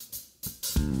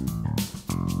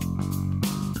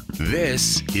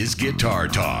This is Guitar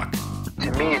Talk.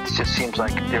 To me, it just seems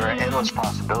like there are endless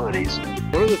possibilities.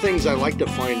 One of the things I like to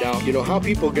find out, how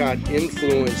people got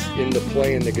influenced into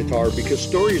playing the guitar, because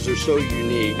stories are so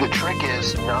unique. The trick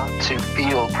is not to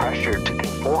feel pressure to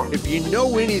conform. If you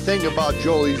know anything about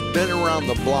Joel, he's been around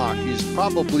the block. He's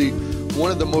probably one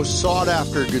of the most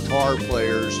sought-after guitar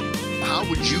players. How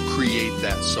would you create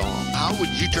that song? How would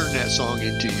you turn that song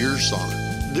into your song?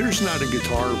 There's not a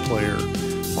guitar player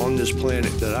on this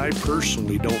planet that I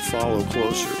personally don't follow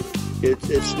closer.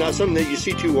 It's not something that you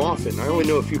see too often. I only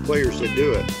know a few players that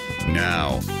do it.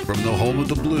 Now, from the home of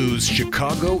the blues,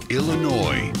 Chicago,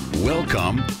 Illinois,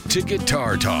 welcome to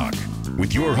Guitar Talk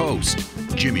with your host,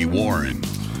 Jimmy Warren.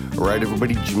 All right,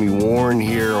 everybody, Jimmy Warren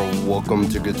here. Welcome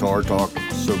to Guitar Talk.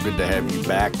 So good to have you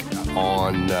back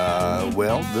on,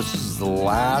 this is the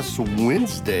last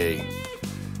Wednesday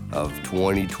of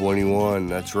 2021.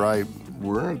 That's right.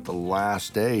 We're at the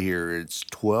last day here. It's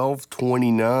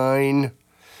 12/29.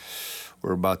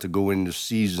 We're about to go into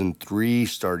season 3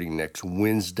 starting next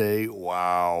Wednesday.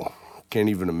 Wow. Can't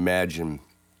even imagine.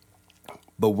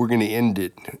 But we're going to end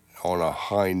it on a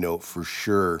high note for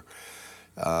sure.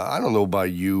 I don't know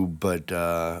about you, but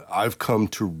I've come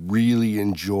to really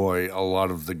enjoy a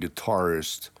lot of the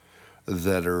guitarists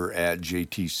that are at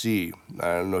JTC.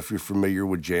 I don't know if you're familiar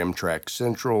with Jam Track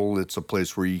Central. It's a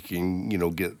place where you can,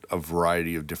 get a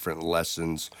variety of different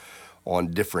lessons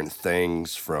on different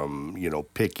things, from,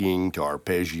 picking to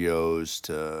arpeggios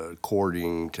to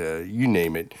chording to you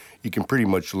name it. You can pretty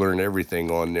much learn everything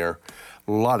on there.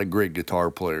 A lot of great guitar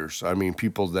players. I mean,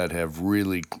 people that have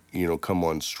really, come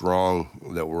on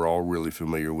strong that we're all really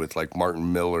familiar with, like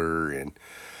Martin Miller and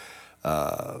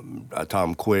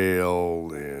Tom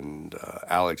Quayle and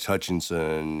Alex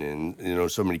Hutchinson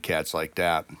and, so many cats like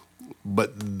that.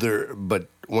 But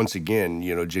once again,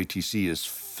 JTC is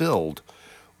filled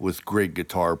with great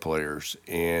guitar players.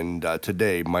 And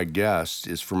today, my guest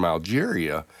is from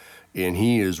Algeria, and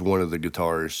he is one of the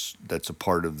guitarists that's a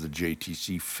part of the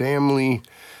JTC family.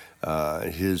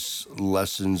 His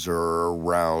lessons are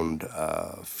around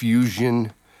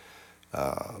fusion.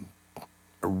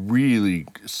 A really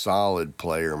solid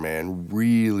player, man.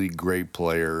 Really great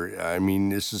player. I mean,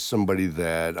 this is somebody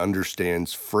that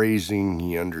understands phrasing.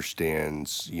 He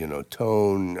understands,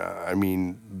 tone. I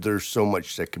mean, there's so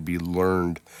much that could be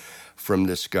learned from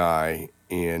this guy.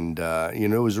 And,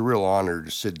 it was a real honor to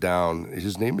sit down.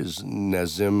 His name is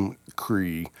Nazim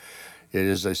Kree. And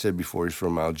as I said before, he's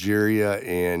from Algeria,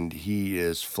 and he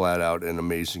is flat out an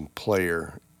amazing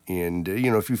player. And,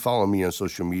 if you follow me on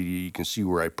social media, you can see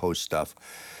where I post stuff,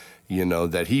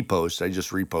 that he posts. I just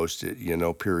repost it,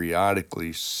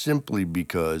 periodically, simply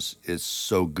because it's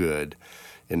so good.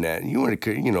 And that you want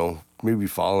to, maybe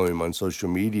follow him on social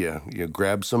media,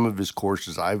 grab some of his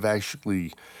courses. I've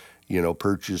actually,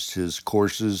 purchased his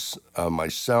courses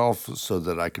myself so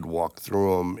that I could walk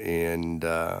through them. And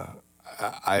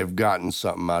I've gotten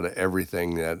something out of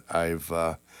everything that I've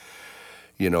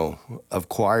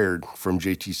acquired from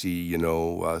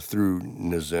JTC, through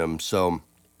Nazim. So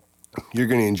you're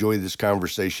going to enjoy this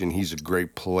conversation. He's a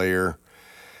great player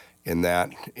in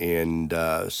that. And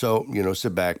so,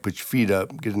 sit back, put your feet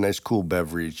up, get a nice cool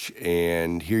beverage,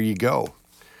 and here you go.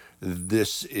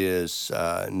 This is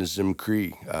Nazim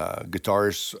Kree,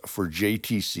 guitarist for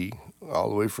JTC, all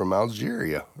the way from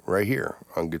Algeria, right here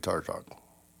on Guitar Talk.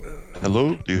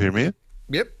 Hello, do you hear me?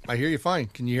 Yep, I hear you fine.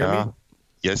 Can you hear me?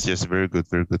 Yes, very good,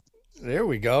 very good. There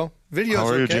we go. Video's How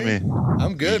are you, okay? Jimmy?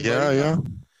 I'm good, buddy. Yeah.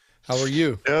 How are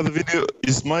you? Yeah,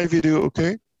 is my video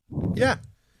okay? Yeah.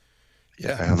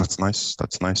 Yeah, that's nice.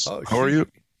 Oh, How are you?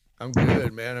 I'm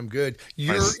good, man. I'm good.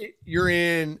 You're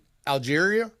in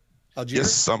Algeria?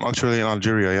 Yes, I'm actually in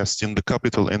Algeria. Yes, in the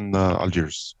capital in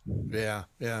Algiers. Yeah.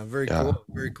 Very cool.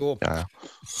 Very cool. Yeah.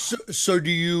 So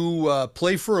do you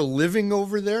play for a living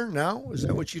over there now? Is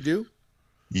that what you do?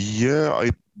 Yeah,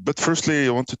 but firstly, I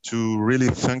wanted to really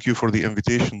thank you for the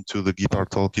invitation to the Guitar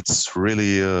Talk. It's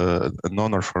really an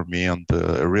honor for me and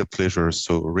a real pleasure.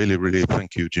 So really, really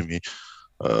thank you, Jimmy.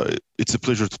 It's a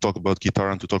pleasure to talk about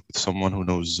guitar and to talk with someone who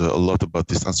knows a lot about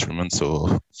this instrument.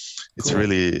 So it's cool.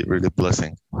 really, really a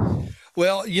blessing.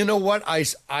 Well, you know what? I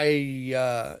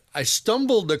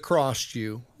stumbled across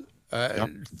you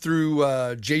through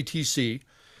JTC.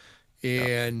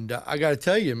 And I got to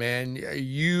tell you, man,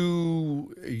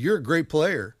 you're a great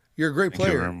player. You're a great player.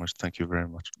 Thank you very much. Thank you very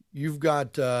much. You've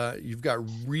got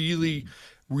really,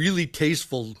 really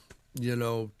tasteful,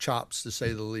 chops, to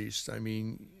say the least. I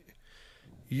mean,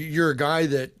 you're a guy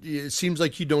that it seems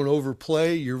like you don't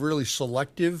overplay. You're really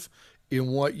selective in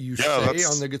what you say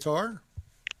on the guitar.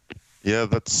 Yeah,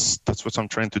 that's what I'm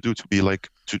trying to do, to be like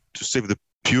to save the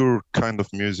pure kind of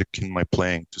music in my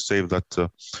playing, to save that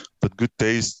good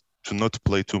taste, to not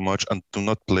play too much and to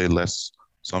not play less.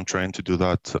 So I'm trying to do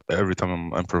that every time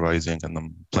I'm improvising and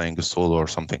I'm playing a solo or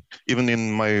something. Even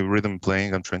in my rhythm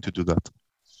playing, I'm trying to do that.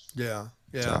 Yeah,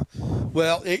 yeah.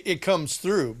 Well, it comes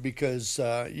through because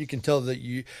you can tell that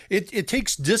it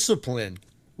takes discipline,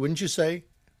 wouldn't you say?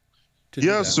 To do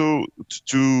Yeah. that. So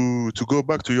to go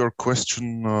back to your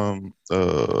question,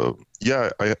 yeah,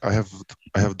 I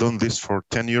have done this for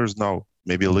 10 years now,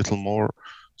 maybe a little more.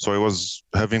 So I was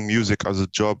having music as a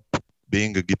job,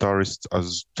 being a guitarist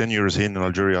as 10 years in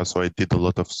Algeria. So I did a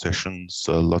lot of sessions,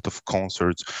 a lot of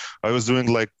concerts. I was doing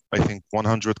like, I think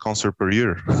 100 concerts per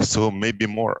year, so maybe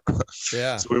more.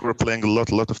 Yeah, So we were playing a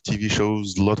lot of TV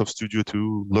shows, a lot of studio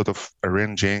too, a lot of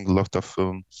arranging, a lot of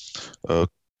uh,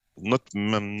 not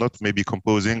maybe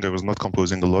composing. I was not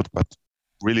composing a lot, but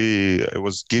really I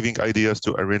was giving ideas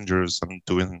to arrangers and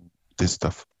doing this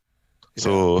stuff. yeah.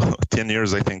 So 10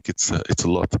 years, I think it's a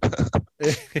lot.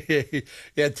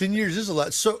 Yeah, 10 years is a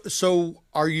lot. So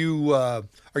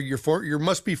you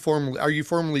must be formally, are you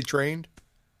formally trained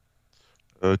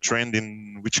Trained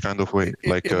in which kind of way? in,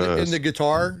 Like in the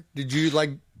guitar? Did you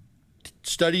like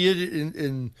study it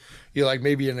in you know, like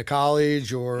maybe in a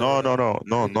college no, or no, no, no,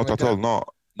 anything not like at all. that? No,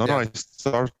 no, no. Yeah. I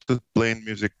started playing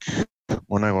music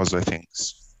when I was, I think,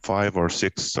 5 or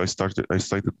 6. I started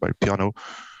by piano.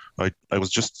 I was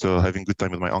just having good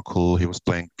time with my uncle. He was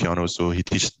playing piano, so he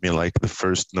taught me like the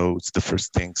first notes, the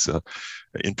first things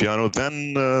in piano.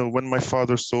 Then when my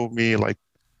father saw me like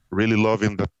really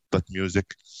loving that music,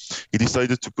 he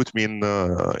decided to put me in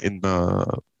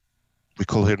we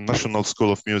call here National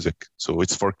School of Music. So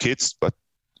it's for kids, but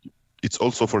it's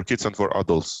also for kids and for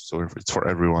adults. So it's for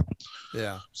everyone.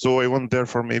 Yeah. So I went there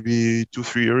for maybe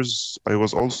 2-3 years. I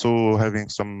was also having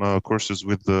some courses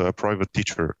with a private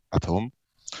teacher at home.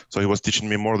 So he was teaching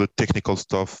me more the technical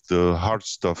stuff, the hard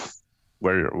stuff,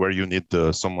 where you need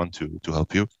someone to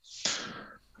help you.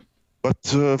 But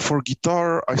for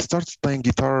guitar, I started playing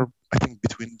guitar, I think,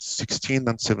 between 16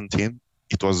 and 17.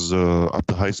 It was at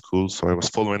the high school, so I was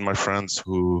following my friends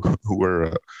who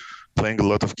were playing a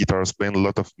lot of guitars, playing a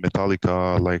lot of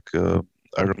Metallica, like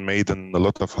Iron Maiden, a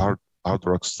lot of hard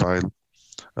rock style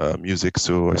music.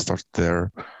 So I started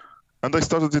there, and I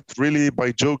started it really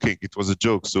by joking. It was a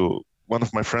joke. So one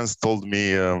of my friends told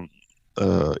me,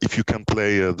 if you can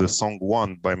play the song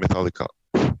 "One" by Metallica.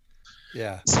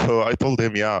 Yeah. So I told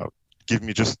him, yeah, give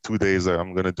me just 2 days,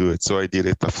 I'm gonna do it. So I did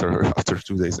it after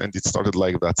 2 days, and it started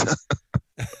like that.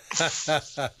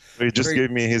 He just Very-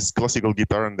 gave me his classical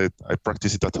guitar, and I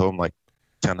practiced it at home like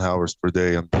 10 hours per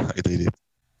day, and I did it.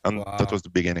 And Wow. that was the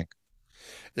beginning.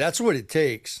 That's what it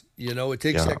takes. You know, it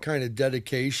takes Yeah. that kind of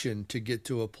dedication to get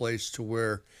to a place to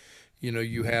where, you know,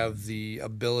 you have the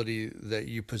ability that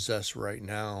you possess right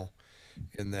now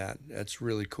in that. That's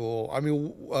really cool. I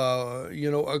mean,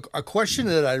 you know, a question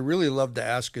that I really love to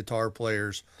ask guitar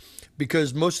players,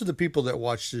 because most of the people that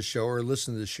watch this show or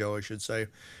listen to this show, I should say,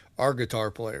 are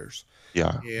guitar players.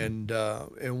 Yeah. And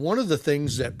one of the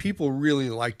things that people really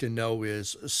like to know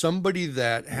is somebody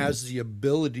that has the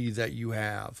ability that you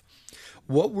have.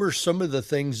 What were some of the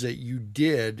things that you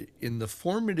did in the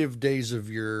formative days of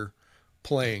your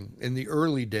playing, in the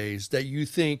early days, that you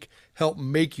think helped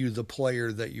make you the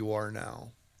player that you are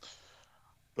now?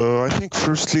 I think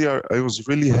firstly, I was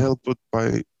really helped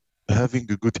by having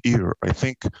a good ear.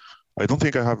 I don't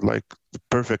think I have like the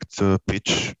perfect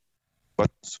pitch,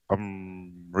 but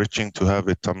I'm reaching to have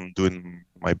it. I'm doing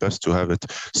my best to have it.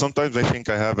 Sometimes I think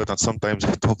I have it, and sometimes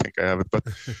I don't think I have it. But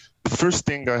the first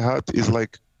thing I had is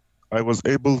like I was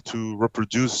able to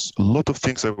reproduce a lot of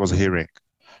things I was hearing.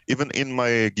 Even in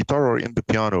my guitar or in the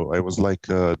piano, I was like,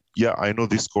 yeah, I know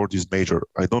this chord is major.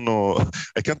 I don't know,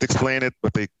 I can't explain it,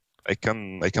 but I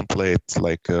can play it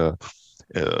like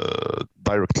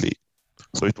directly.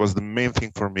 So it was the main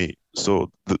thing for me.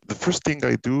 So the first thing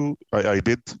I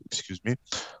did, excuse me,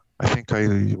 I think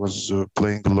I was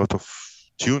playing a lot of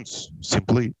tunes,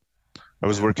 simply. I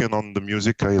was working on the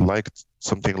music. I liked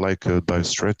something like Dire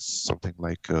Straits, something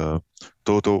like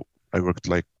Toto. I worked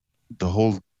like the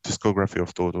whole discography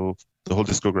of Toto, the whole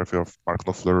discography of Mark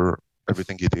Knopfler,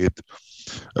 everything he did.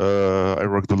 I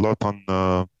worked a lot on,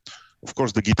 of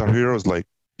course, the guitar heroes, like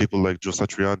people like Joe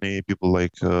Satriani, people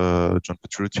like John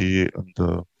Petrucci,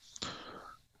 and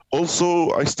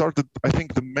also I started. I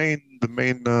think the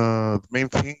main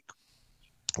thing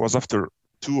was after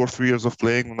 2 or 3 years of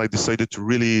playing when I decided to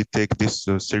really take this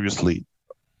seriously.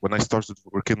 When I started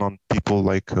working on people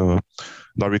like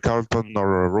Larry Carlton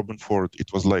or Robin Ford,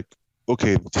 it was like,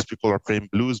 okay, these people are playing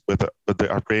blues, but they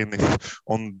are playing it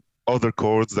on other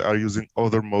chords, they are using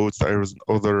other modes, they are using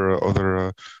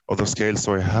other scales.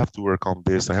 So I have to work on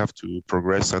this. I have to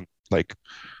progress and like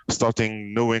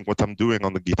starting knowing what I'm doing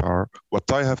on the guitar, what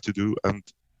I have to do, and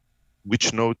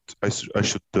which note I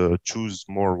should choose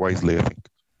more wisely, I think.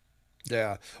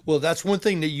 Yeah. Well, that's one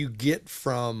thing that you get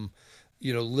from,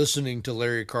 listening to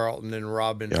Larry Carlton and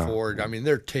Robin Yeah. Ford. I mean,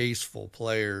 they're tasteful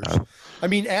players. Yeah. I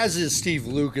mean, as is Steve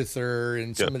Lukather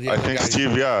and some of the I other think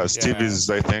guys. Steve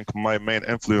is, I think, my main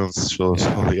influence. So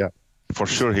yeah, for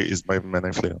sure he is my main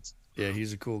influence. Yeah,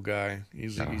 he's a cool guy.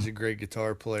 He's Yeah. a great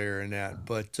guitar player in that.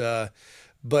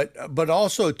 But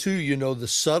also too, the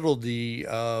subtlety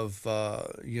of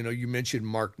you mentioned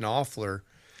Mark Knopfler.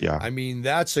 Yeah. I mean,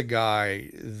 that's a guy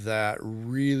that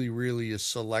really, really is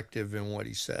selective in what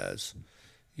he says,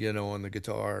 on the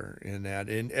guitar and that.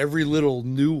 And every little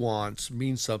nuance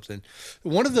means something.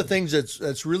 One of the things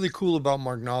that's really cool about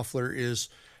Mark Knopfler is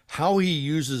how he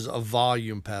uses a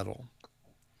volume pedal.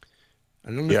 I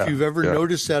don't know if you've ever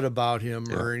noticed that about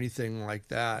him or anything like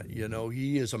that.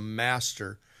 He is a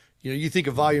master. You think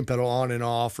of volume pedal on and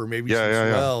off, or maybe some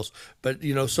swells, but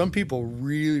some people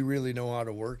really, really know how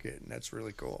to work it, and that's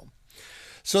really cool.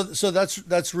 So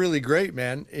that's really great,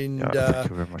 man. And Thank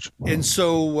you very much. and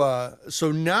so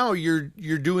now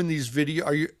you're doing these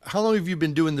how long have you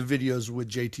been doing the videos with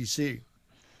JTC?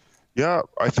 Yeah,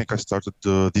 I think I started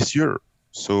this year.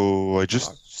 So I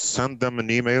just sent them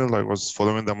an email. I was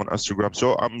following them on Instagram.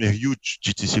 So I'm a huge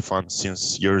GTC fan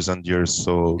since years and years.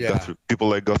 So people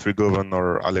like Guthrie Govan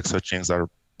or Alex Hutchings are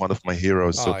one of my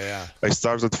heroes. So I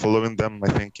started following them,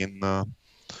 I think, in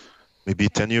maybe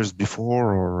 10 years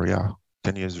before, or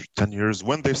 10 years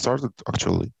when they started,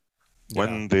 actually.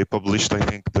 When they published, I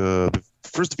think the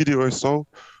first video I saw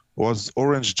was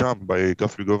Orange Jam by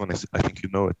Guthrie Govan. I think you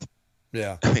know it.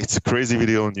 Yeah. It's a crazy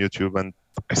video on YouTube, and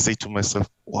I say to myself,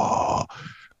 wow,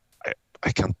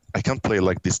 I can't play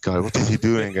like this guy. What is he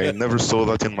doing? I never saw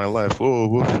that in my life.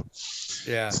 Whoa.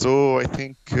 Yeah. So I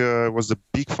think I was a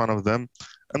big fan of them,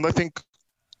 and I think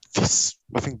this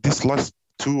last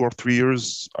 2 or 3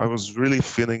 years I was really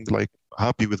feeling like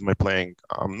happy with my playing.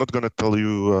 I'm not gonna tell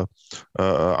you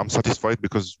I'm satisfied,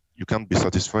 because you can't be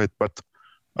satisfied, but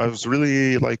I was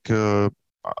really like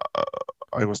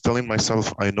I was telling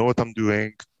myself, I know what I'm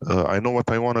doing. I know what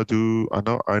I want to do.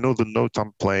 I know the note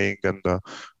I'm playing, and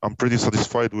I'm pretty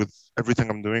satisfied with everything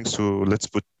I'm doing. So let's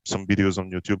put some videos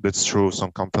on YouTube. Let's show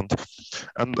some content.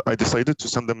 And I decided to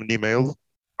send them an email.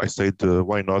 I said,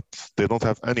 why not? They don't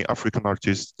have any African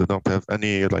artists. They don't have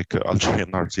any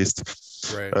Algerian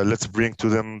artists. Right. Let's bring to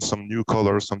them some new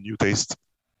colors, some new taste.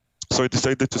 So I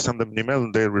decided to send them an email,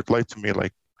 and they replied to me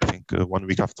like, I think 1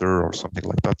 week after or something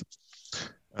like that.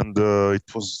 And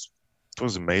it was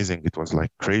amazing. It was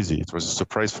like crazy. It was a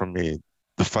surprise for me,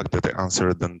 the fact that they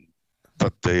answered and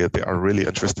that they are really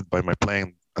interested by my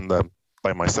playing and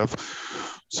by myself.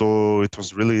 So it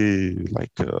was really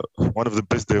like one of the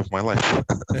best days of my life.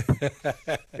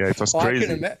 Yeah, it was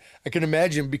crazy. I can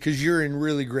imagine, because you're in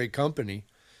really great company.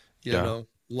 You know,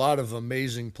 a lot of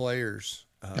amazing players.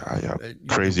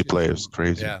 Crazy players.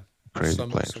 Crazy. Yeah. Players.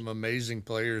 Some amazing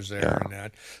players there in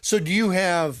that. So do you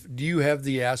have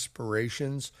the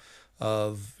aspirations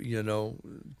of,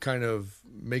 kind of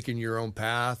making your own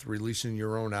path, releasing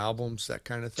your own albums, that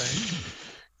kind of thing?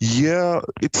 Yeah,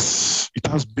 it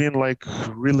has been like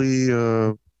really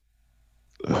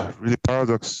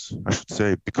paradox, I should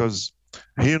say, because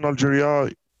here in Algeria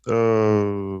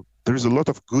there's a lot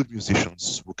of good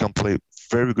musicians who can play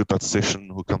very good at session,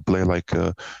 who can play like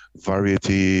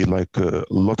variety, like a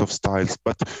lot of styles.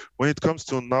 But when it comes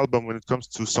to an album, when it comes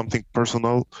to something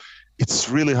personal, it's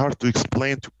really hard to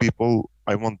explain to people,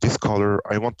 I want this color,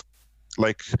 I want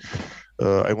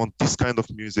this kind of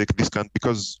music,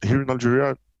 because here in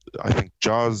Algeria, I think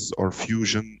jazz or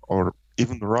fusion or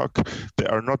even rock, they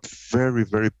are not very,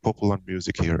 very popular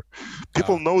music here.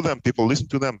 People know them, people listen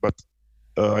to them, but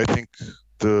I think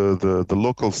the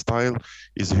local style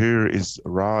is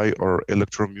Rai or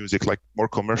electro music, like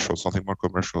something more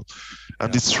commercial,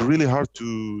 and it's really hard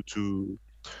to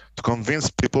convince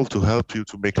people to help you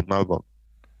to make an album,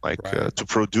 to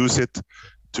produce it,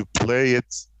 to play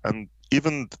it, and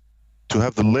even to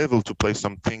have the level to play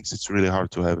some things. It's really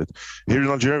hard to have it here in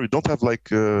Algeria. We don't have like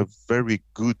a very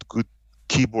good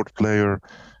keyboard player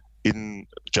in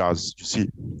jazz. You see,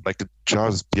 like a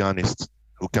jazz pianist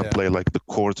who can play like the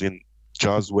chords in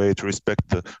jazz way, to respect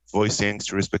the voicings,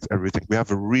 to respect everything. We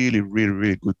have a really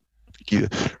good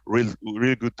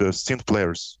synth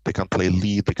players. They can play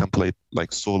lead, they can play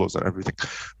like solos and everything.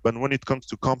 But when it comes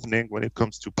to accompanying, when it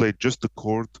comes to play just the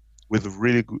chord with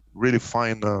really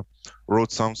fine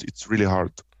road sounds, it's really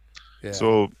hard.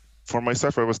 So for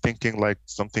myself, I was thinking like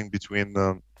something between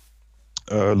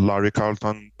Larry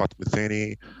Carlton, Pat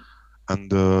Metheny,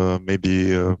 and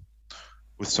maybe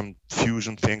with some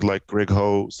fusion thing like Greg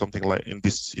Howe, something like in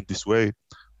this way.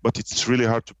 But it's really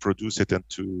hard to produce it and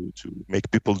to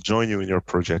make people join you in your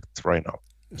project right now.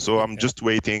 So I'm just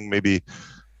waiting, maybe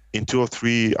in 2 or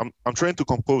 3. I'm trying to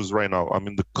compose right now. I'm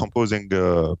in the composing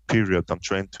period. I'm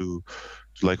trying to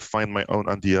like find my own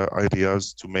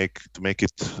ideas to make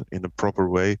it in a proper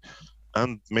way,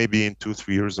 and maybe in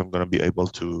 2-3 years I'm gonna be able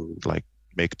to like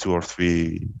make 2 or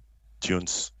 3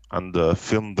 tunes and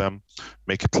film them,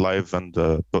 make it live, and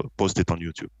post it on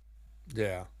YouTube.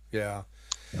 Yeah.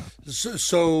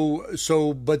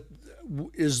 But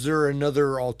is there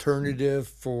another alternative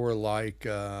for like,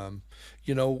 once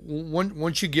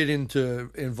you get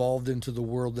involved into the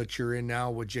world that you're in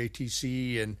now with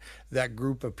JTC and that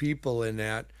group of people in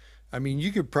that, I mean,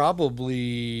 you could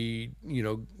probably,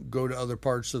 go to other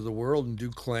parts of the world and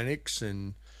do clinics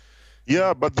and.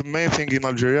 Yeah, but the main thing in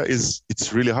Algeria is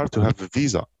it's really hard to have a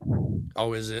visa.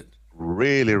 Oh, is it?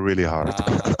 Really, really hard.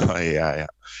 Yeah.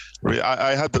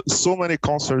 I had so many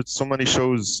concerts, so many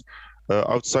shows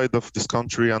outside of this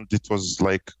country, and it was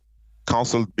like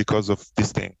canceled because of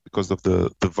this thing, because of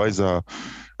the visa.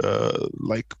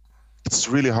 Like, it's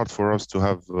really hard for us to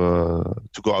have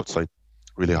to go outside.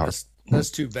 Really hard. That's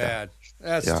too bad.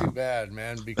 That's too bad,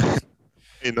 man. Because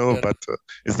but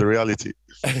it's the reality.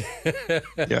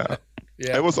 Yeah.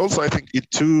 I was also, I think, in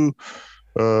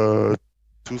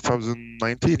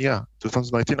 2019. Yeah,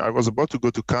 2019. I was about to go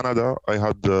to Canada. I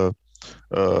had a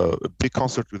big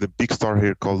concert with a big star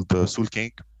here called Soul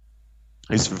King.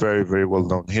 He's very, very well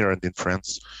known here and in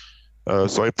France.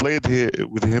 So I played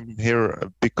with him here,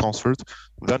 a big concert.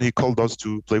 Then he called us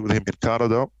to play with him in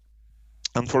Canada.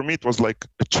 And for me, it was like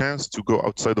a chance to go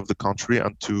outside of the country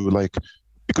and to like,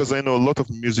 because I know a lot of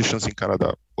musicians in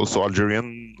Canada, also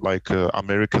Algerian, like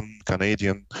American,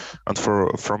 Canadian, and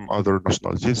from other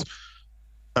nationalities.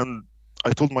 And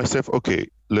I told myself, okay,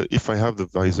 if I have the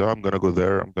visa, I'm going to go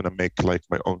there. I'm going to make like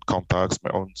my own contacts,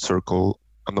 my own circle,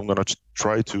 and I'm going to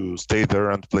try to stay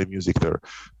there and play music there.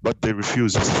 But they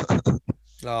refused.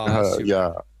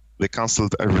 They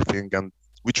canceled everything. And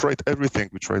we tried everything.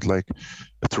 We tried like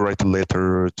to write a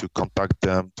letter, to contact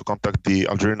them, to contact the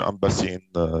Algerian embassy in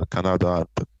Canada,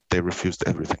 but they refused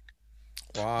everything.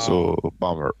 Wow. So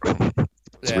bummer.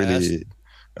 It's really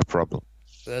a problem.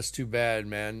 That's too bad,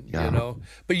 man. Yeah.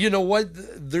 But you know what?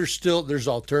 There's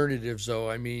alternatives though.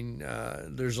 I mean,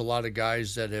 there's a lot of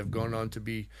guys that have gone on to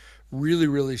be really,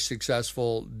 really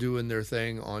successful doing their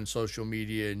thing on social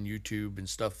media and YouTube and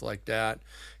stuff like that,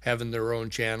 having their own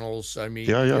channels. I mean,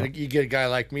 you get a guy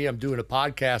like me, I'm doing a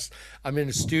podcast. I'm in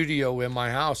a studio in my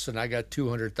house and I got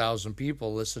 200,000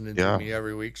 people listening to me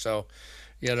every week. So,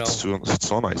 It's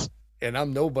so nice. And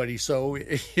I'm nobody, so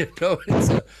it's don't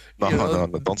say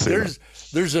that.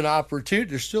 There's an opportunity.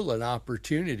 There's still an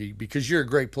opportunity because you're a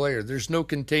great player. There's no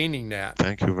containing that.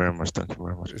 Thank you very much.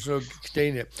 There's no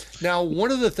containing it. Now,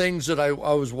 one of the things that I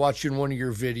was watching one of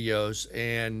your videos,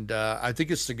 and I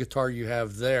think it's the guitar you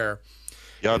have there.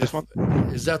 Yeah, this one.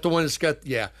 Is that the one that's got?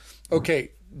 Yeah.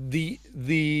 Okay. The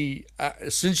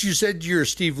since you said you're a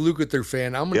Steve Lukather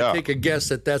fan, I'm going to take a guess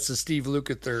that that's a Steve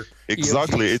Lukather.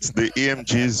 Exactly, EMGs. It's the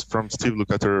EMGs from Steve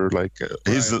Lukather. Like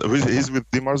he's with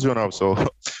DiMarzio now, so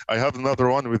I have another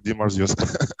one with DiMarzio.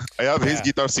 I have his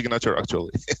guitar signature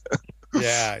actually.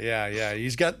 Yeah.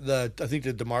 He's got I think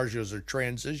the DiMarzios are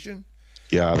Transition.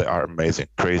 Yeah, they are amazing,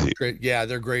 crazy. Great, yeah,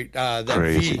 they're great.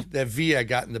 Crazy. That V I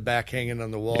got in the back hanging on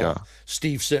the wall. Yeah.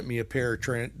 Steve sent me a pair of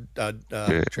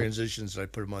Transitions. I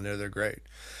put them on there. They're great.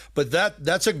 But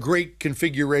that's a great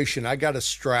configuration. I got a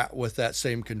Strat with that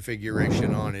same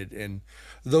configuration on it, and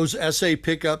those SA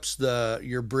pickups,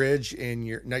 your bridge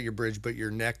and not your bridge, but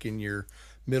your neck and your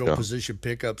middle position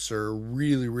pickups are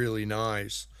really, really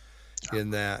nice.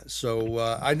 In that, so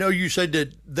I know you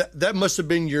said that must have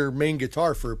been your main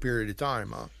guitar for a period of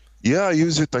time, huh? Yeah, I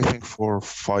used it I think for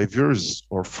 5 years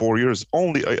or 4 years.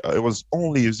 Only I was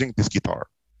only using this guitar,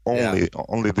 only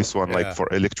this one. Like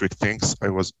for electric things, I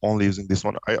was only using this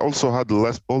one. I also had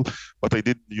Les Paul, but I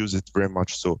didn't use it very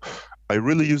much. So I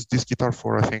really used this guitar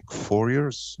for I think 4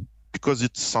 years. Because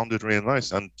it sounded really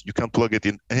nice, and you can plug it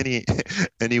in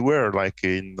anywhere, like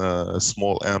in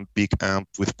small amp, big amp,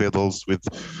 with pedals, with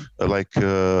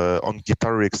on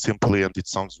guitar rig simply, and it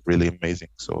sounds really amazing.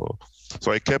 So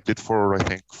I kept it for I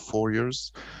think 4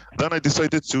 years. Then I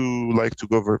decided to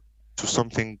go over to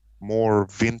something more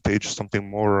vintage, something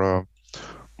more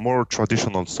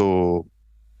traditional. So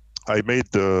I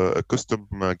made a custom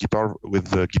guitar with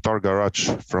the Guitar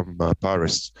Garage from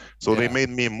Paris. So they made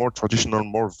me more traditional,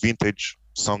 more vintage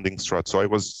sounding Strat. So I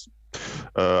was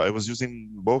I was using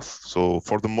both. So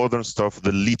for the modern stuff,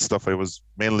 the lead stuff, I was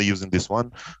mainly using this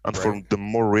one, and for Right. the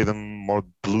more rhythm, more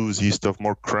bluesy stuff,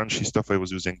 more crunchy stuff, I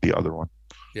was using the other one.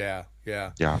 Yeah,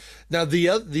 yeah. Yeah, Now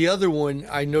the other one,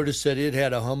 I noticed that it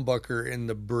had a humbucker in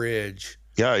the bridge.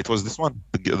 yeah, it was this one,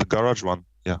 the garage one.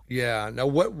 Yeah, Yeah. Now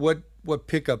what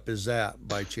pickup is that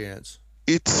by chance?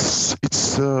 it's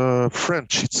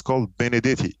French. It's called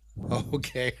Benedetti. Oh,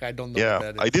 okay. I don't know Yeah,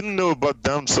 what that I is. didn't know about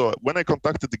them. So when I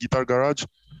contacted the Guitar Garage,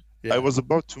 I Yeah. was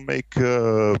about to make,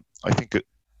 I think,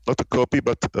 not a copy,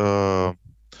 but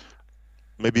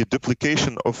maybe a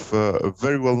duplication of a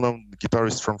very well-known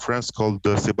guitarist from France called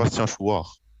Sébastien Chouard.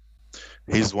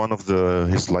 He's one of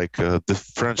he's like the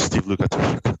French Steve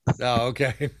Lukather. Oh,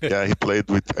 okay. Yeah, he played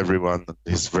with everyone.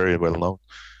 He's very well known.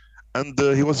 And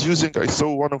he was using, I saw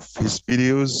one of his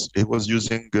videos, he was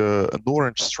using an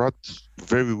orange Strat,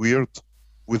 very weird,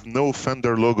 with no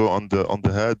Fender logo on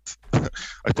the head.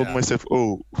 I told Yeah. myself,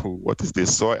 oh, what is this?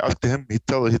 So I asked him, he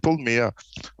told me, yeah,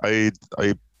 I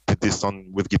did this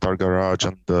with Guitar Garage,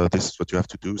 and this is what you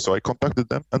have to do. So I contacted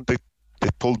them, and they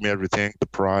told me everything, the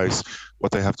price,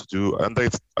 what I have to do. And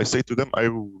I say to them, I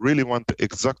really want the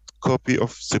exact copy of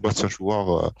Sébastien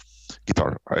Chouard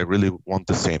guitar. I really want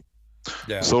the same.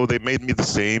 Yeah. So they made me the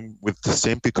same with the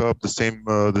same pickup, the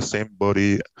same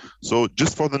body. So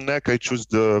just for the neck, I choose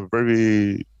the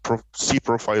very C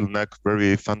profile neck,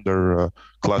 very Fender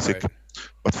classic. Right.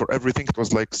 But for everything, it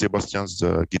was like Sebastian's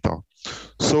guitar.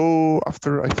 So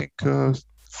after I think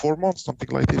 4 months, something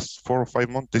like this, 4 or 5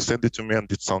 months, they sent it to me,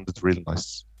 and it sounded really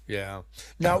nice. Yeah.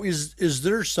 Now, is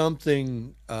there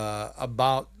something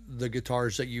about the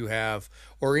guitars that you have,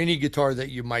 or any guitar that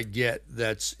you might get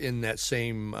that's in that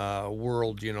same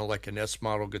world, like an S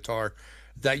model guitar,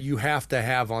 that you have to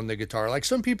have on the guitar? Like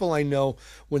some people I know,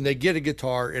 when they get a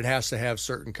guitar, it has to have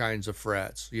certain kinds of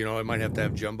frets. It might have to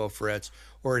have jumbo frets,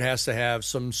 or it has to have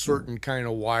some certain kind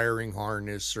of wiring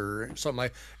harness or something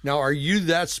like. Now, are you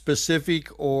that specific,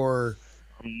 or?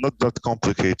 I'm not that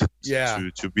complicated. Yeah.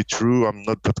 To be true, I'm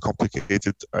not that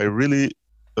complicated. I really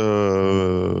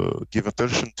give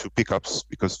attention to pickups,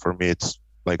 because for me it's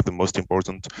like the most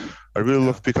important. I really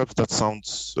love pickups that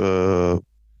sounds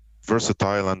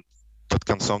versatile and that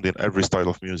can sound in every style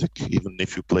of music, even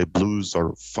if you play blues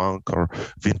or funk or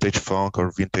vintage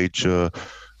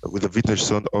with a vintage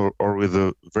sound, or with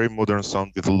a very modern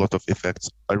sound with a lot of effects.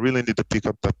 I really need a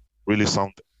pickup that really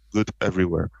sound good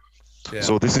everywhere. Yeah.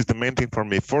 So this is the main thing for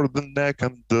me. For the neck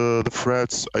and the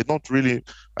frets, I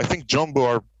think jumbo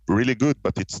are really good,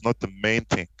 but it's not the main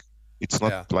thing. It's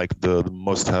not like the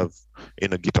must-have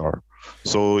in a guitar.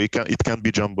 So it can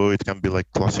be jumbo, it can be like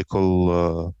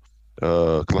classical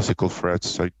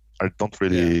frets. I don't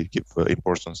really give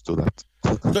importance to that.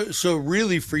 So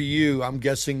really, for you, I'm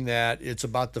guessing that it's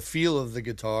about the feel of the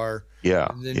guitar,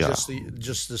 and then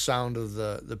just the sound of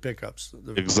the pickups.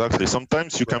 Exactly.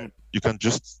 Sometimes you can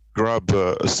just grab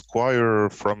a Squire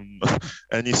from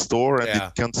any store, and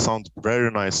it can sound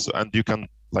very nice. And you can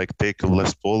like take a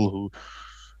Les Paul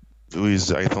who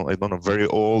is I don't know, very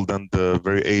old and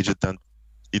very aged, and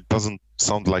it doesn't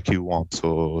sound like you want.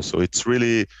 So it's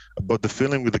really about the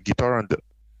feeling with the guitar and the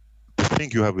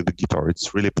thing you have with the guitar.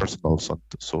 It's really personal.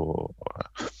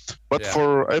 But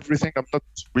for everything, I'm not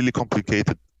really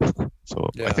complicated. So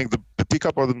I think the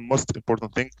pickup are the most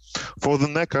important thing. For the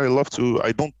neck, I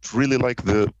don't really like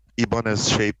the Ibanez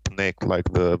shaped neck, like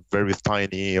the very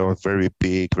tiny or very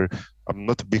big. I'm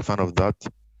not a big fan of that.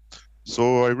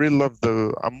 So I really love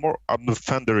I'm the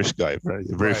Fenderish guy,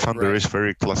 very Fenderish,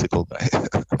 very classical guy.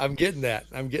 I'm getting that.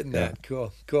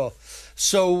 Cool.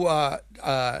 So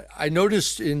I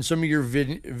noticed in some of your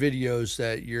videos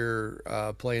that you're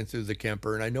playing through the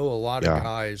Kemper, and I know a lot of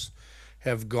guys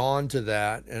have gone to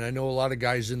that, and I know a lot of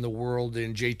guys in the world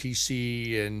in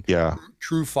JTC and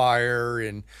True Fire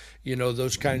and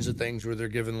those kinds of things where they're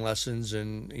giving lessons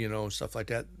and stuff like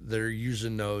that. They're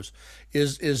using those.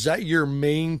 Is that your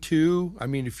main two? I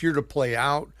mean, if you're to play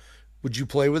out, would you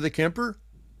play with a Kemper,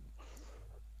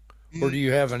 or do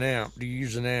you have an amp? Do you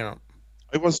use an amp?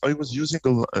 I was using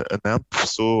an amp.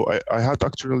 So I had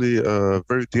actually a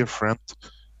very dear friend.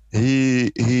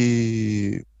 He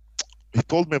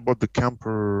told me about the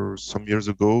Kemper some years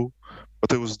ago,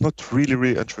 but I was not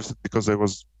really interested, because I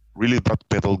was really that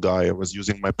pedal guy. I was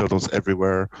using my pedals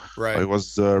everywhere. Right. I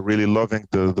was really loving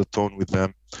the tone with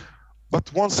them. But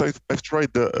once I've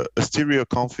tried a stereo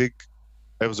config,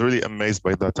 I was really amazed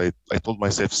by that. I told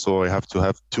myself, so I have to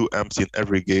have 2 amps in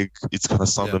every gig. It's gonna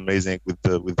sound amazing with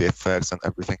the effects and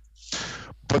everything.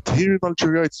 But here in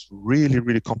Algeria, it's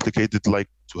really complicated, like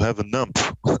to have an amp.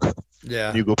 Yeah.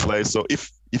 when you go play. So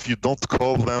if you don't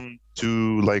call them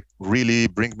to like really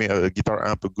bring me a guitar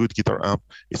amp, a good guitar amp,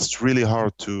 it's really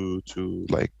hard to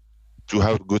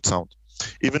have a good sound.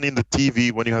 Even in the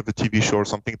TV, when you have a TV show or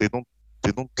something, they don't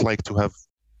like to have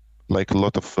like a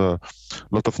lot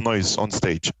of noise on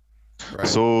stage. Right.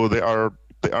 So they are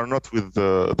not with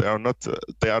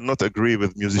they are not agree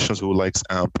with musicians who likes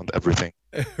amp and everything.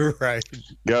 Right.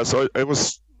 Yeah, so I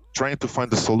was trying to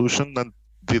find a solution, and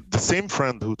the same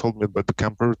friend who told me about the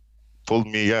camper told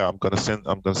me, yeah, I'm gonna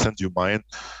send you mine.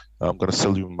 I'm gonna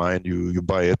sell you mine. You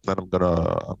buy it, then I'm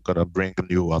gonna bring a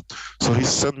new one. So he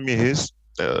sent me his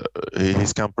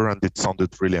camper, and it sounded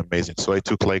really amazing. So I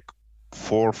took like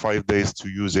 4 or 5 days to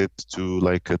use it, to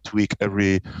like tweak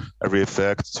every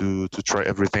effect, to try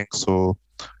everything. So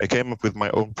I came up with my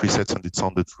own presets, and it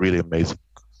sounded really amazing.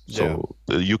 So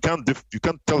you can't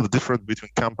tell the difference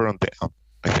between camper and the amp.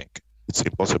 I think it's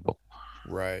impossible.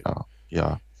 Right.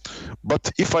 Yeah.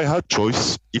 But if I had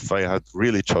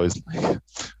really choice,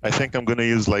 I think I'm gonna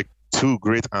use like 2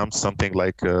 great amps, something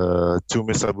like 2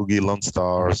 Mesa Boogie Lone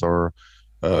Stars, or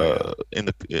in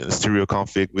the stereo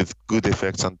config with good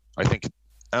effects. And I think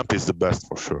amp is the best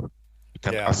for sure. You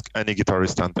can ask any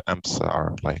guitarist, and the amps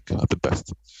are like the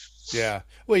best. Yeah.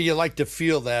 Well, you like to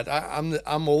feel that.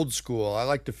 I'm old school. I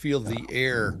like to feel the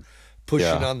air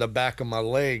pushing on the back of my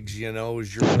legs, you know,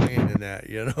 as you're playing in that,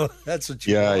 you know. That's what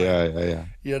you want. Yeah.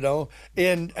 You know.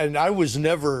 And I was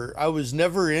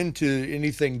never into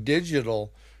anything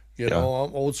digital. You know,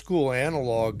 I'm old school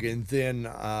analog, and then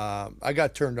I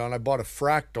got turned on. I bought a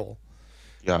Fractal.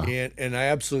 Yeah. And I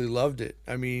absolutely loved it.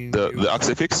 I mean, the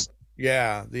Axifix?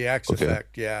 Yeah, the Axe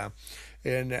Effect, yeah.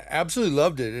 And absolutely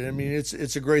loved it. And I mean,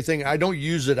 it's a great thing. I don't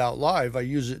use it out live. I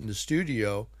use it in the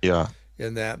studio. Yeah.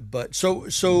 In that, but so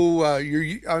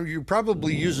you're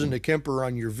probably using the Kemper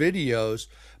on your videos,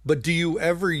 but do you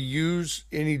ever use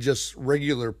any just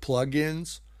regular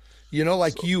plugins? You know,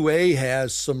 like UA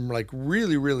has some like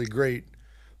really, really great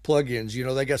plugins. You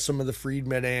know, they got some of the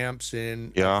Friedman amps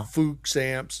and Fuchs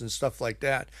amps and stuff like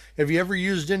that. Have you ever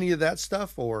used any of that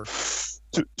stuff? Or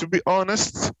to be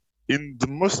honest, in the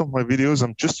most of my videos,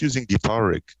 I'm just using Guitar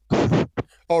Rig.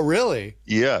 Oh, really?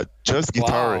 Yeah, just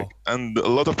Guitar Rig. And a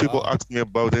lot of people asked me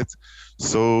about it.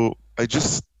 So I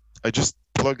just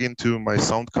plug into my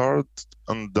sound card,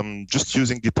 and I'm just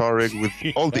using Guitar Rig with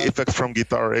all the effects from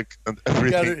Guitar Rig, and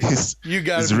everything is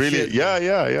really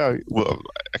yeah. Well,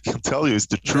 I can tell you it's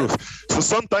the truth. So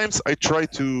sometimes I try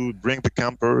to bring the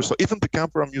camper. So even the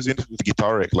camper, I'm using it with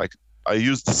Guitar Rig. Like I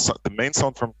use the main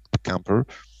sound from the camper,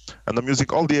 and I'm using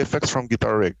all the effects from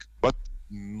Guitar Rig. But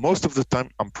most of the time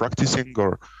I'm practicing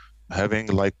or having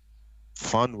like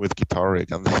fun with Guitar Rig,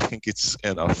 and I think it's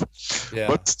enough. Yeah.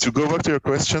 But to go back to your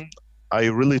question, I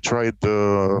really tried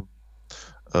a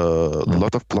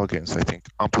lot of plugins. I think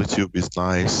Amplitube is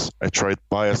nice. I tried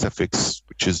Bias FX,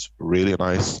 which is really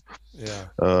nice. Yeah.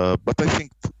 But I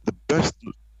think the best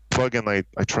plugin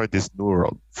I tried is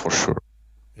Neural for sure.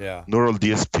 Yeah. Neural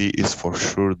DSP is for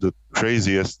sure the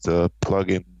craziest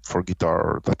plugin for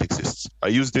guitar that exists. I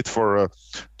used it for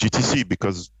GTC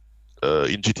because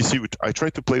in GTC, which I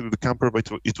tried to play with the camper, but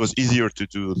it was easier to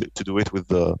do it with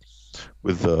the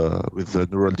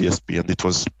Neural DSP, and it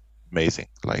was amazing.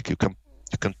 Like you can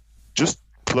just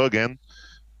plug in,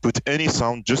 put any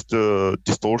sound, just a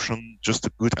distortion, just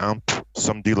a good amp,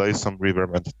 some delay, some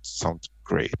reverb, and it sounds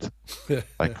great.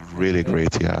 Like really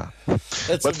great, yeah. But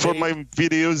amazing. For my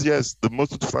videos, yes, the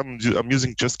most of the time I'm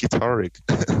using just Guitar Rig.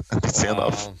 It's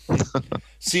enough.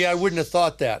 See, I wouldn't have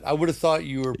thought that. I would have thought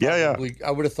you were probably,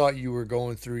 I would have thought you were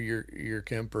going through your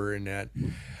Kemper and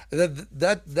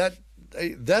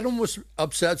that almost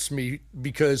upsets me,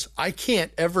 because I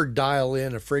can't ever dial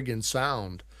in a friggin'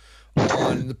 sound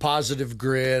on the Positive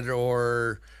Grid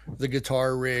or the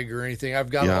Guitar Rig or anything. I've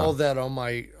got all that on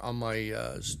my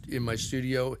in my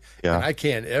studio, and I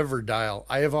can't ever dial.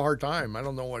 I have a hard time. I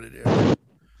don't know what it is.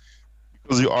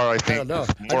 Because you are, I think. I don't know.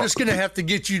 I'm just gonna have to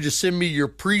get you to send me your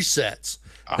presets.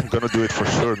 I'm gonna do it for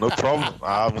sure. No problem.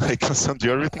 I can send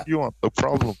you everything you want. No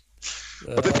problem.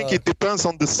 But I think it depends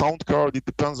on the sound card. It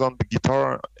depends on the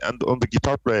guitar and on the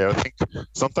guitar player. I think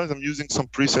sometimes I'm using some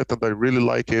preset and I really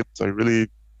like it. I really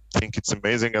think it's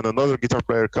amazing. And another guitar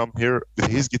player come here with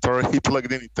his guitar, he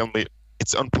plugged in, he tell me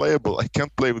it's unplayable. I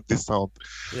can't play with this sound.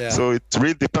 Yeah. So it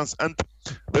really depends. And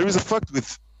there is a fact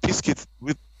with this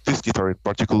guitar in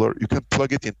particular, you can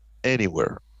plug it in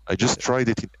anywhere. I just tried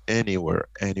it in anywhere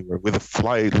with a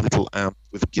fly little amp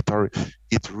with a guitar.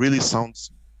 It really sounds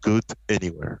good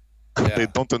anywhere. Yeah. They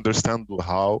don't understand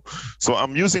how. So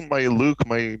I'm using my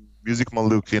Music Man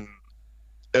Look in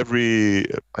every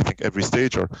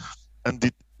stage,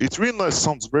 and It really nice,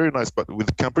 sounds very nice, but with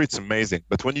Camper it's amazing.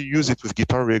 But when you use it with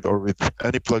Guitar Rig or with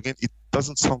any plugin, it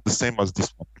doesn't sound the same as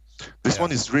this one. This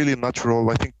one is really natural.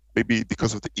 I think maybe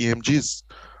because of the EMGs,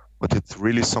 but it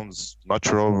really sounds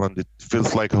natural and it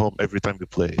feels like home every time you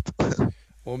play it.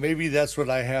 Well, maybe that's what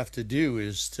I have to do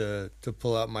is to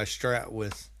pull out my Strat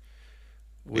with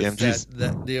EMGs.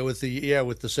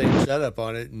 with the same setup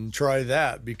on it and try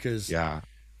that because Yeah.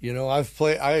 you know I've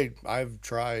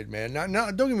tried, man.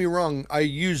 Now don't get me wrong, I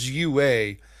use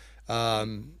UA. I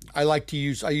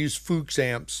use Fuchs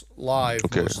amps live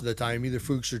most of the time, either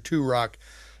Fuchs or Two Rock,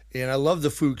 and I love the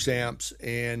Fuchs amps,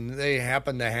 and they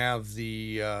happen to have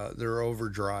their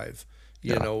overdrive,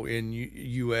 you know, in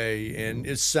UA, and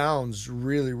it sounds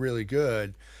really really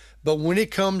good. But when it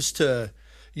comes to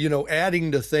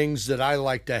adding to things that I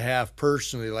like to have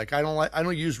personally, like I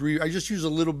don't use I just use a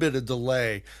little bit of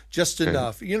delay, just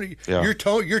enough. Your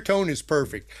tone is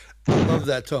perfect. I love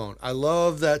that tone. I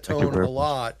love that tone a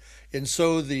lot. And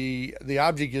so the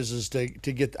object is to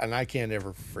get, and I can't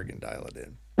ever friggin' dial it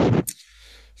in.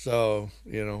 So,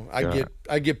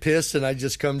 I get pissed and I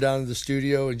just come down to the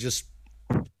studio and just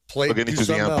do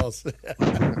something else.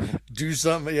 Do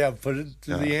something, put it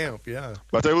to the amp,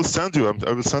 But I will send you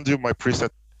my preset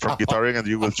from Guitar Rig and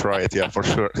you will try it, for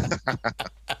sure.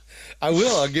 I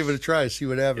will. I'll give it a try, see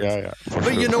what happens.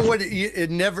 But you know what?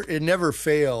 It never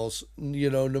fails.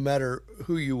 No matter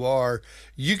who you are,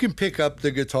 you can pick up the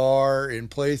guitar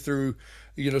and play through,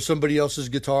 somebody else's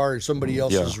guitar and somebody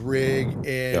else's rig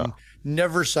and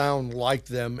never sound like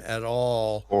them at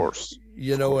all. Of course.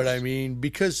 You know what I mean?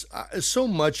 Because so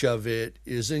much of it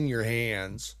is in your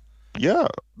hands. Yeah,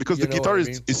 because the guitar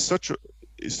is such a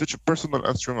personal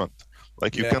instrument.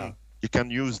 Like you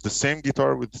can use the same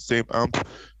guitar with the same amp,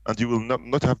 and you will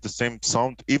not have the same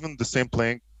sound, even the same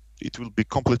playing. It will be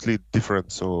completely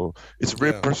different. So it's a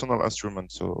very personal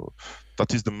instrument. So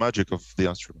that is the magic of the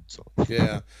instrument. So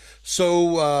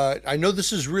So I know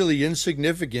this is really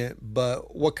insignificant,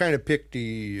 but what kind of pick do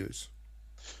you use?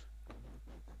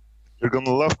 You're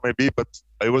gonna laugh maybe, but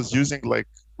I was using like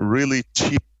really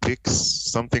cheap picks,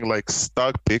 something like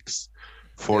Stag picks,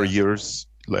 for years.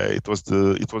 Like it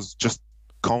was just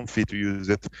comfy to use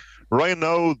it. Right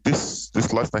now, this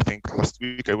last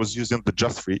week I was using the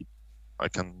Just Free. I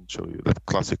can show you that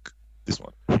classic, this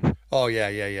one. Oh yeah.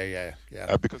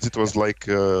 Because it was like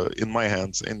in my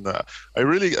hands.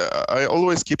 I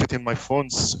always keep it in my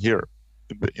phones here,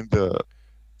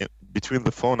 between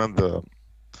the phone and the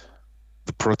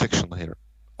protection here.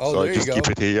 Oh, so there I just you go.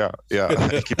 keep it here.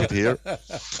 I keep it here.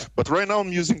 But right now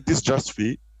I'm using this Just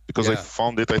Free because I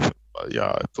found it. I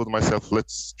told myself,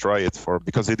 let's try it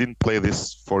because I didn't play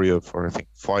this for I think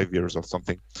 5 years or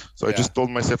something. So I just told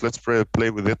myself, let's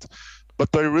play with it. But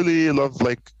I really love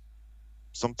like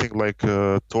something like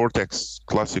Tortex,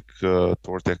 classic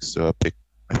Tortex pick.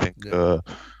 I think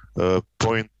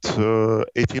point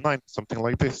 89, something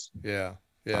like this. Yeah.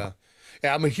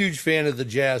 I'm a huge fan of the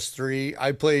Jazz 3.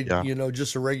 I played,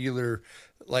 just a regular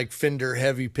like Fender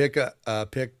heavy pick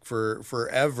for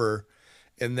forever.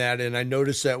 And I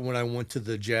noticed that when I went to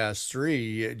the Jazz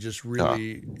 3, it just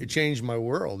really it changed my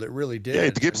world. It really did. Yeah,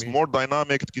 it gives more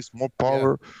dynamic, it gives more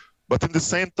power. But in the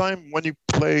same time, when you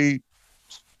play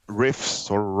riffs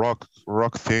or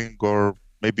rock thing, or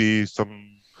maybe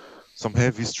some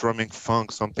heavy strumming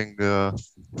funk, something,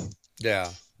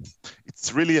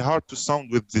 it's really hard to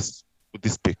sound with this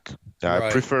pick. Right.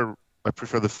 I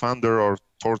prefer the Fender or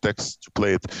Tortex to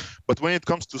play it. But when it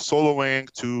comes to soloing,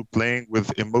 to playing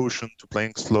with emotion, to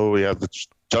playing slow, the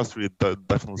Just Free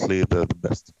definitely the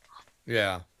best.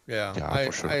 Yeah,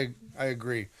 for sure. I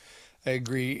agree.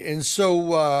 And so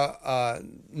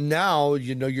now,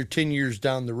 you're 10 years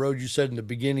down the road. You said in the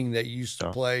beginning that you used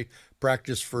to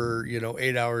practice for,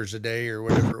 8 hours a day or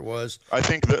whatever it was. I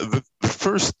think the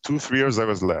first 2-3 years I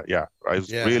was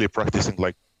really practicing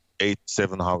like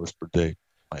 8-7 hours per day.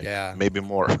 Maybe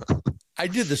more. I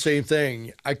did the same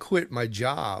thing. I quit my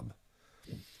job.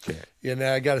 And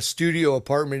I got a studio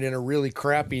apartment in a really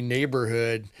crappy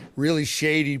neighborhood, really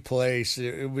shady place.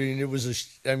 It was a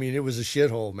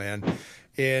shithole, man.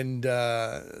 And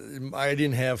I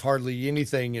didn't have hardly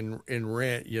anything in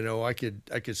rent. I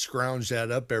could scrounge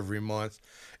that up every month,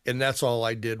 and that's all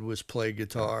I did was play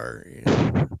guitar.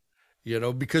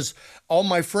 Because all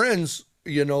my friends,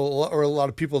 or a lot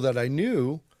of people that I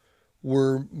knew,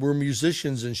 were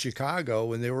musicians in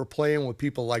Chicago, and they were playing with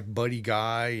people like Buddy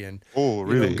Guy and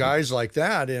guys like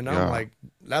that. And I'm like,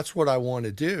 that's what I want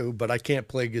to do, but I can't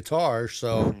play guitar.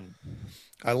 So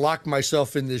I locked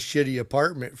myself in this shitty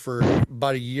apartment for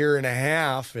about 1.5 years,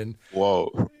 and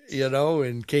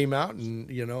and came out, and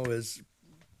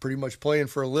pretty much playing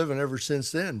for a living ever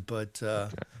since then. But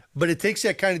it takes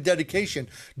that kind of dedication.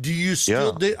 Do you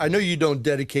still? I know you don't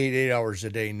dedicate 8 hours a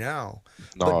day now.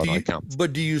 No, I can't.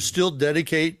 But do you still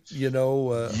dedicate,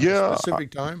 a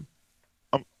specific time?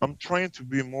 I'm trying to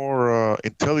be more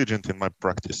intelligent in my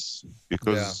practice,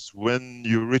 because when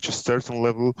you reach a certain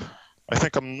level, I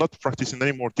think I'm not practicing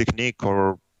any more technique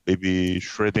or maybe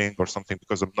shredding or something,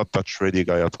 because I'm not that shreddy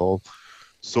guy at all.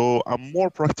 So I'm more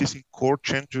practicing chord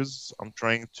changes. I'm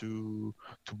trying to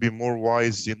be more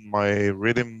wise in my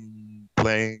rhythm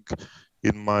playing,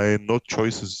 in my note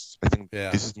choices. I think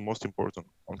this is the most important.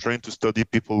 I'm trying to study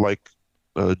people like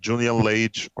Julian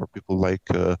Lage, or people like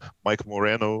Mike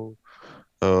Moreno,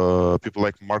 people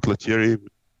like Mark Lethierry,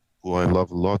 who I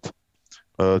love a lot,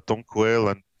 Tom Quayle,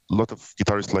 and a lot of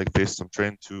guitarists like this. I'm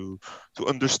trying to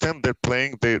understand their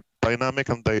playing, their dynamic,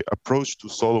 and their approach to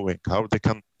soloing, how they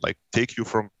can like take you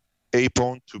from A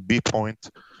point to B point,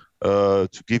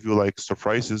 to give you like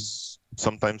surprises,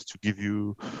 sometimes to give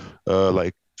you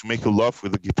like to make you laugh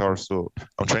with the guitar. So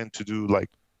I'm trying to do like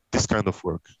this kind of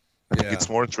work. I think it's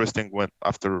more interesting when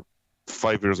after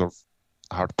 5 years of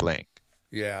hard playing.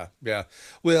 Yeah.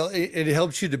 Well, it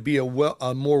helps you to be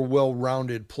a more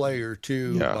well-rounded player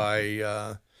too,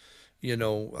 by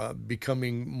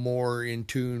becoming more in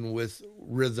tune with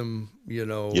rhythm,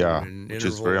 and which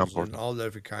is very intervals important. and all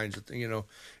different kinds of things. You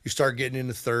start getting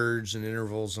into thirds and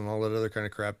intervals and all that other kind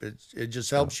of crap. It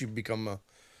just helps you become a,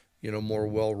 more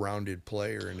well-rounded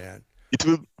player in that.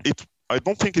 I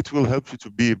don't think it will help you to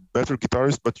be a better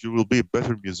guitarist, but you will be a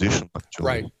better musician, actually.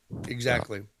 Right.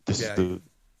 Exactly. This is the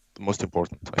most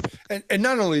important, I think. And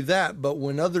not only that, but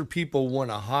when other people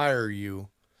want to hire you,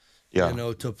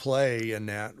 to play in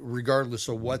that, regardless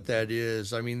of what that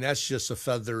is, I mean, that's just a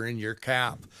feather in your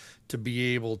cap to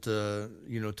be able to,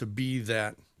 to be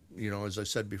that, as I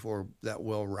said before, that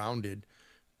well-rounded,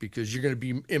 because you're going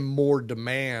to be in more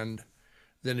demand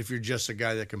than if you're just a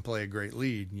guy that can play a great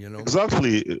lead,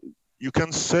 Exactly. You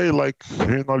can say, like,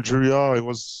 here in Algeria, I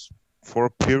was, for a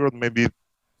period, maybe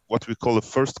what we call a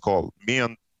first call. Me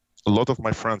and a lot of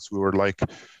my friends, we were like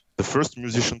the first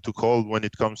musician to call when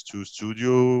it comes to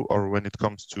studio or when it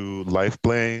comes to live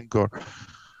playing.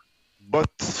 But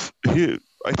here,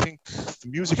 I think the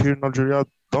music here in Algeria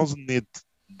doesn't need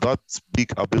that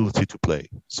big ability to play.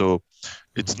 So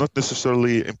it's not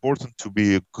necessarily important to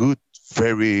be a good,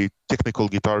 very technical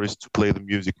guitarist to play the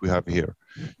music we have here.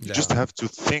 You just have to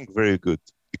think very good,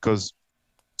 because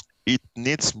it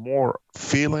needs more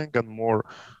feeling and more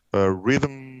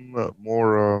rhythm,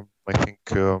 more I think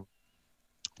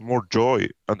more joy,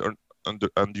 and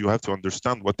you have to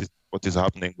understand what is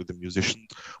happening with the musician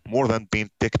more than being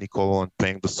technical and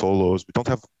playing the solos. We don't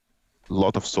have a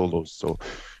lot of solos, so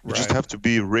you just have to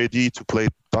be ready to play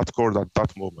that chord at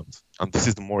that moment, and this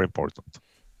is the more important.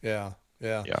 Yeah.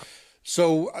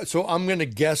 So I'm going to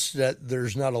guess that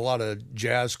there's not a lot of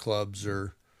jazz clubs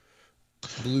or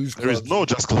blues clubs. There is no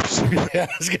jazz clubs. Yeah,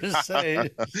 I was going to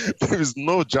say. There is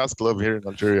no jazz club here in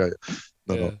Algeria.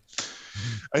 No.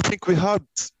 I think we had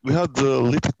a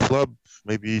little club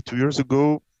maybe 2 years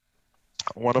ago.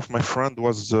 One of my friend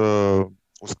was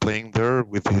playing there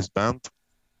with his band.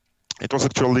 It was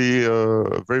actually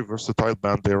a very versatile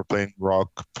band. They were playing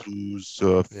rock, blues,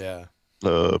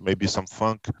 maybe some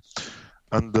funk.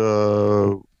 And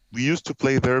we used to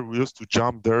play there. We used to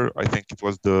jam there. I think it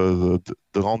was the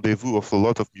rendezvous of a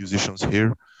lot of musicians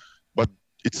here, but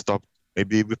it stopped.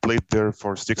 Maybe we played there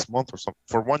for 6 months or something.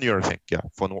 For 1 year, I think. Yeah,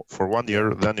 for 1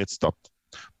 year, then it stopped.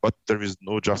 But there is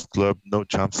no jazz club, no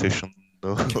jam session,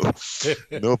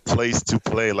 no place to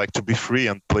play, like to be free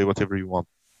and play whatever you want.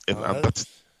 And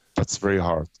that's very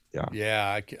hard.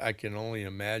 Yeah, I can only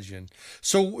imagine.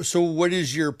 So what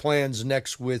is your plans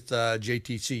next with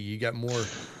JTC? You got more?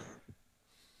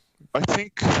 I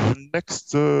think the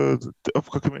next the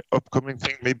upcoming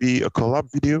thing, maybe a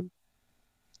collab video.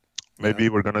 Maybe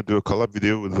we're gonna do a collab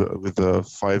video with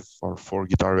 5 or 4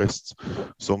 guitarists.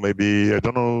 So maybe I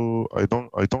don't know. I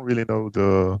don't really know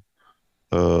the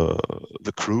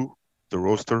crew, the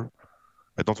roster.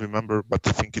 I don't remember, but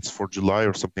I think it's for July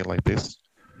or something like this.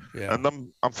 Yeah. And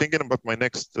I'm thinking about my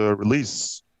next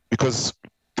release, because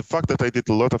the fact that I did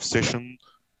a lot of session,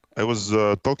 I was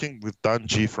talking with Dan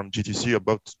G from GTC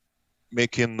about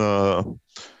making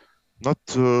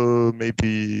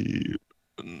maybe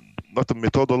not a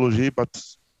methodology, but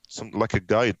some like a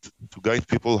guide to guide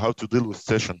people how to deal with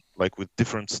session, like with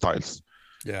different styles.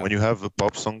 Yeah. When you have a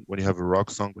pop song, when you have a rock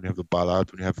song, when you have a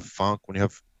ballad, when you have a funk, when you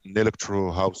have an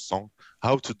electro house song,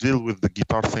 how to deal with the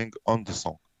guitar thing on the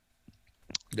song.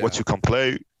 Yeah. What you can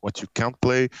play, what you can't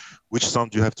play, which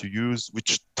sound you have to use,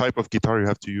 which type of guitar you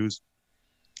have to use.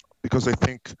 Because I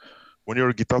think when you're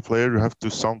a guitar player, you have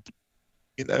to sound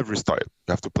in every style.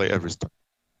 You have to play every style.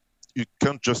 You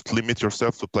can't just limit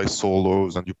yourself to play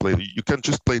solos and you can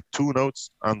just play 2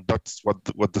 notes, and that's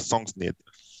what the songs need.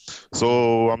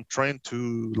 So I'm trying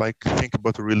to like think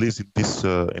about a release in this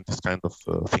kind of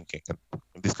thinking and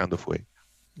in this kind of way.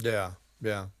 Yeah,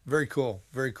 yeah. Very cool.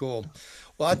 Very cool.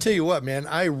 Well, I'll tell you what, man,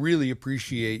 I really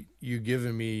appreciate you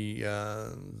giving me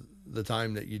the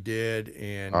time that you did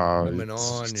and coming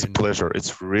on. It's a pleasure.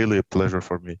 It's really a pleasure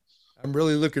for me. I'm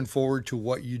really looking forward to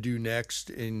what you do next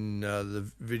in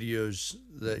the videos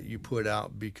that you put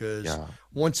out, because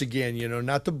once again, you know,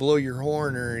 not to blow your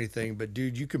horn or anything, but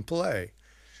dude, you can play.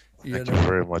 Thank you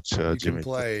very much, You Jimmy. can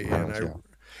play,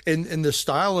 and the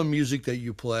style of music that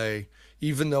you play,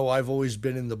 even though I've always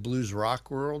been in the blues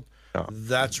rock world,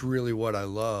 that's really what I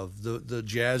love. The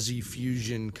jazzy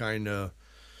fusion kind of,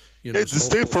 you know. It's the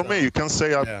same for me. You can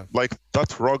say I'm like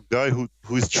that rock guy who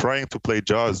is trying to play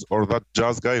jazz, or that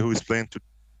jazz guy who's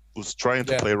trying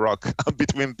to play rock.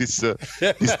 Between this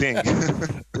thing.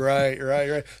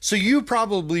 Right. So you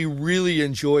probably really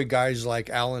enjoy guys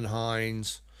like Alan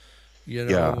Hines. You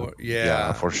know,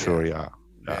 for sure. Yeah.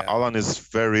 Alan is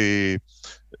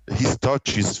his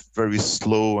touch is very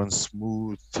slow and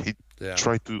smooth. He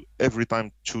try to every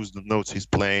time choose the notes he's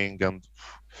playing, and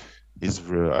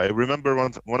I remember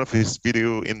one of his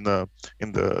video in the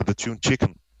tune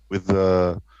Chicken with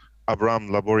Abraham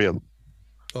Laboriel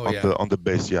on the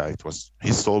bass. Yeah, it was,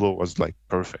 his solo was like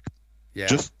perfect. Yeah.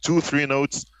 Just 2-3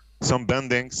 notes, some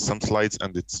bendings, some slides,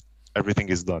 and everything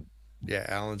is done. Yeah,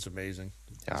 Alan's amazing.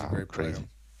 He's a great crazy player.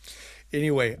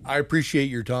 Anyway, I appreciate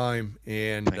your time,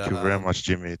 and thank you very much,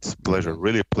 Jimmy. It's a pleasure,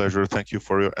 really a pleasure. Thank you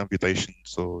for your invitation.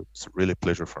 So it's really a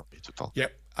pleasure for me to talk.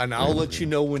 Yep, and I'll let you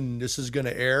know when this is going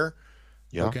to air.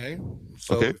 Yeah. Okay.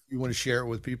 So if you want to share it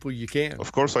with people, you can.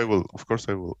 Of course I will.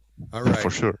 All right.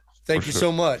 For sure. Thank you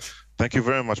so much. Thank you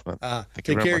very much, man.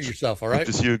 Take care of yourself. All right.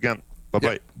 Good to see you again.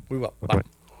 Bye-bye. We will. Bye.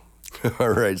 All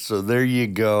right. So there you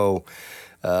go.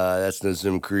 That's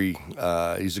Nazim Cree.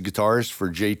 He's a guitarist for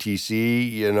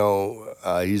JTC. You know,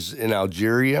 he's in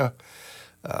Algeria.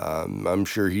 I'm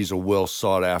sure he's a well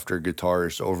sought after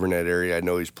guitarist over in that area. I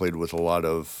know he's played with a lot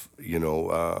of,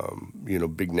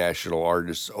 big national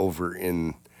artists over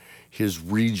in his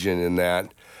region and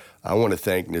that. I want to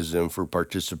thank Nazim for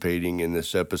participating in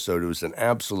this episode. It was an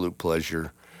absolute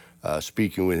pleasure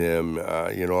speaking with him.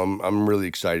 I'm really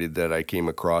excited that I came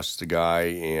across the guy,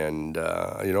 and,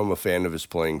 I'm a fan of his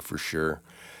playing for sure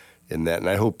in that, and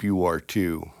I hope you are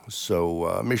too.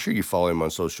 So make sure you follow him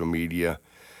on social media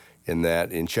in that,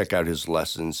 and check out his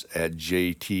lessons at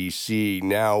JTC.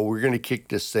 Now, we're going to kick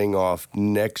this thing off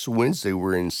next Wednesday.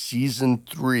 We're in Season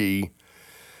 3,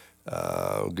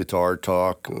 Guitar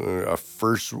Talk, our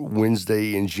first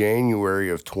Wednesday in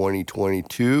January of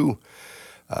 2022.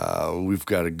 We've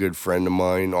got a good friend of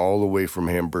mine all the way from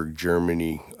Hamburg,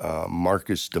 Germany,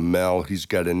 Marcus DeMel. He's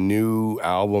got a new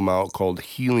album out called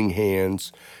Healing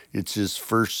Hands. It's his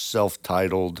first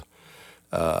self-titled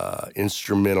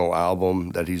instrumental album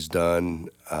that he's done.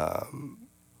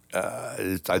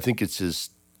 I think it's his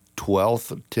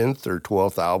 10th or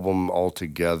 12th album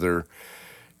altogether.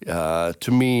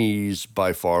 To me, he's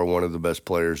by far one of the best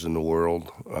players in the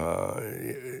world,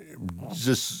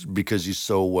 just because he's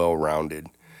so well-rounded.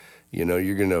 You know,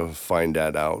 you're going to find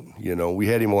that out. You know, we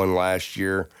had him on last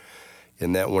year,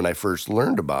 and that when I first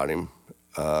learned about him.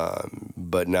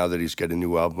 But now that he's got a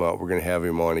new album out, we're going to have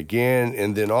him on again.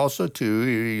 And then also,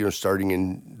 too, starting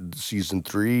in Season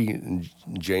 3 in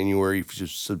January, if you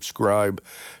subscribe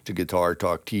to Guitar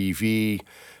Talk TV,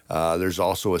 there's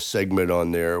also a segment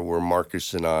on there where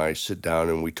Marcus and I sit down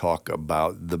and we talk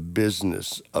about the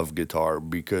business of guitar,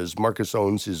 because Marcus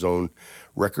owns his own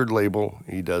record label.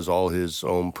 He does all his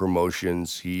own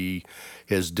promotions. He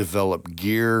has developed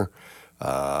gear,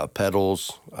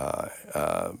 pedals,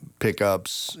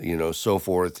 pickups, so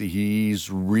forth. He's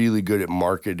really good at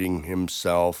marketing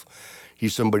himself.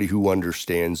 He's somebody who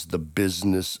understands the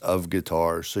business of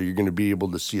guitar. So you're going to be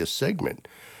able to see a segment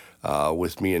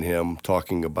with me and him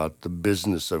talking about the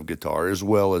business of guitar, as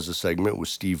well as a segment with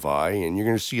Steve Vai. And you're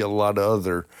going to see a lot of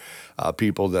other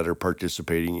people that are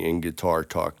participating in Guitar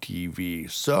Talk TV.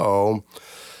 So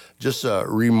just a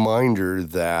reminder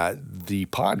that the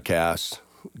podcast,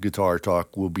 Guitar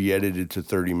Talk, will be edited to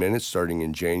 30 minutes starting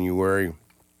in January.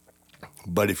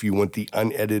 But if you want the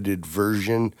unedited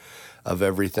version of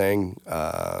everything,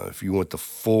 if you want the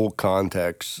full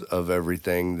context of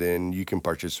everything, then you can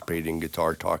participate in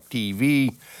Guitar Talk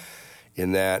TV.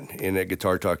 In that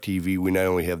Guitar Talk TV, we not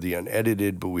only have the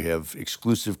unedited, but we have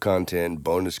exclusive content,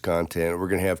 bonus content. We're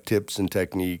going to have tips and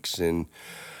techniques and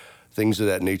things of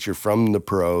that nature from the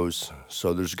pros.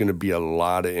 So there's going to be a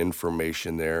lot of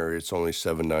information there. It's only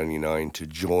 $7.99 to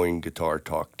join Guitar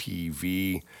Talk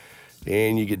TV,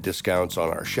 and you get discounts on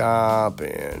our shop,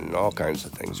 and all kinds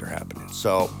of things are happening.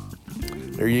 So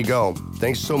there you go.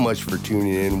 Thanks so much for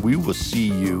tuning in. We will see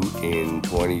you in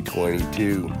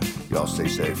 2022. Y'all stay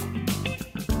safe.